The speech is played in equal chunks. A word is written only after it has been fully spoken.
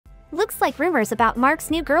Looks like rumors about Mark's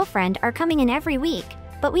new girlfriend are coming in every week,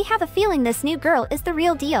 but we have a feeling this new girl is the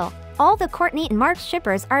real deal. All the Courtney and Mark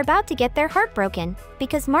shippers are about to get their heart broken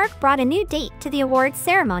because Mark brought a new date to the awards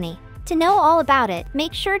ceremony. To know all about it,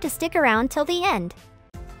 make sure to stick around till the end.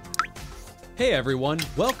 Hey everyone,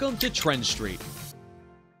 welcome to TrendStreet.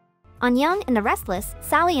 On Young and the Restless,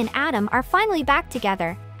 Sally and Adam are finally back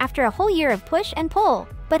together after a whole year of push and pull.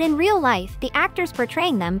 But in real life, the actors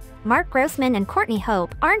portraying them, Mark Grossman and Courtney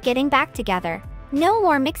Hope, aren't getting back together. No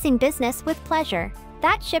more mixing business with pleasure.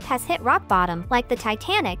 That ship has hit rock bottom like the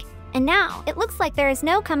Titanic, and now it looks like there is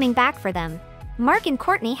no coming back for them. Mark and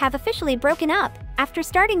Courtney have officially broken up after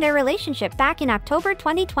starting their relationship back in October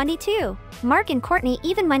 2022. Mark and Courtney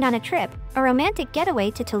even went on a trip, a romantic getaway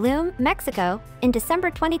to Tulum, Mexico, in December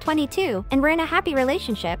 2022 and were in a happy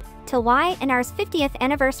relationship till Y&R's 50th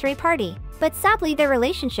anniversary party. But sadly their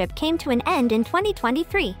relationship came to an end in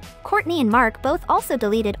 2023. Courtney and Mark both also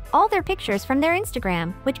deleted all their pictures from their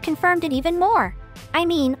Instagram, which confirmed it even more. I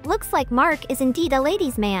mean, looks like Mark is indeed a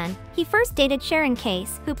ladies' man. He first dated Sharon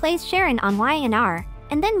Case, who plays Sharon on Y&R,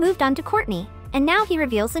 and then moved on to Courtney. And now he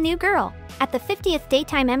reveals a new girl. At the 50th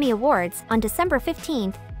Daytime Emmy Awards on December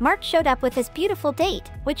 15th, Mark showed up with his beautiful date,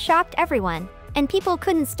 which shocked everyone. And people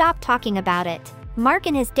couldn't stop talking about it. Mark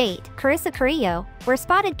and his date, Carissa Carillo, were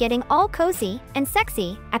spotted getting all cozy and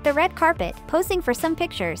sexy at the red carpet, posing for some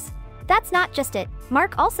pictures. That's not just it.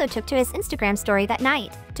 Mark also took to his Instagram story that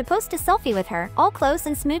night to post a selfie with her, all close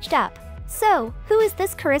and smooched up. So, who is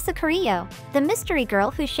this Carissa Carillo, the mystery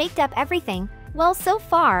girl who shaked up everything? Well, so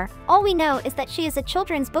far, all we know is that she is a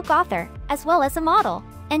children's book author, as well as a model.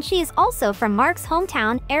 And she is also from Mark's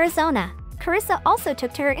hometown, Arizona. Carissa also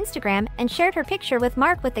took to her Instagram and shared her picture with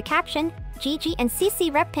Mark with the caption, "Gigi and CC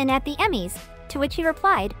rep pin at the Emmys," to which he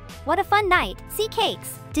replied, "What a fun night, see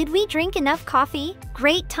cakes. Did we drink enough coffee?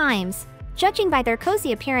 Great times." Judging by their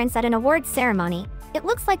cozy appearance at an awards ceremony, it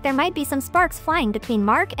looks like there might be some sparks flying between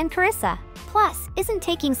Mark and Carissa. Plus, isn't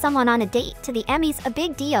taking someone on a date to the Emmys a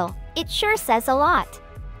big deal? It sure says a lot.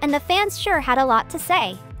 And the fans sure had a lot to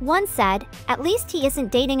say. One said, "At least he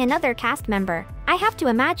isn't dating another cast member. I have to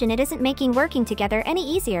imagine it isn't making working together any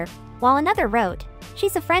easier." While another wrote,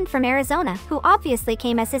 "She's a friend from Arizona who obviously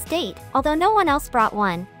came as his date, although no one else brought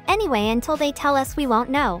one. Anyway, until they tell us we won't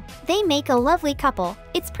know. They make a lovely couple.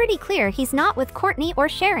 It's pretty clear he's not with Courtney or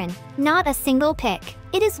Sharon. Not a single pic.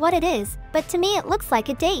 It is what it is, but to me it looks like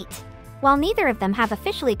a date." While neither of them have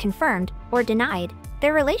officially confirmed or denied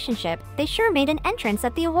their relationship, they sure made an entrance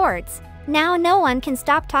at the awards. Now no one can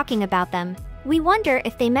stop talking about them. We wonder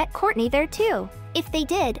if they met Courtney there too. If they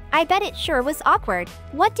did, I bet it sure was awkward.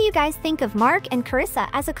 What do you guys think of Mark and Carissa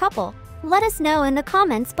as a couple? Let us know in the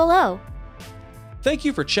comments below. Thank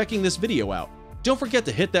you for checking this video out. Don't forget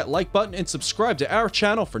to hit that like button and subscribe to our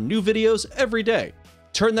channel for new videos every day.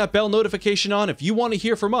 Turn that bell notification on if you want to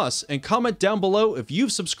hear from us, and comment down below if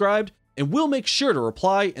you've subscribed, and we'll make sure to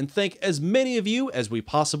reply and thank as many of you as we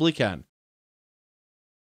possibly can.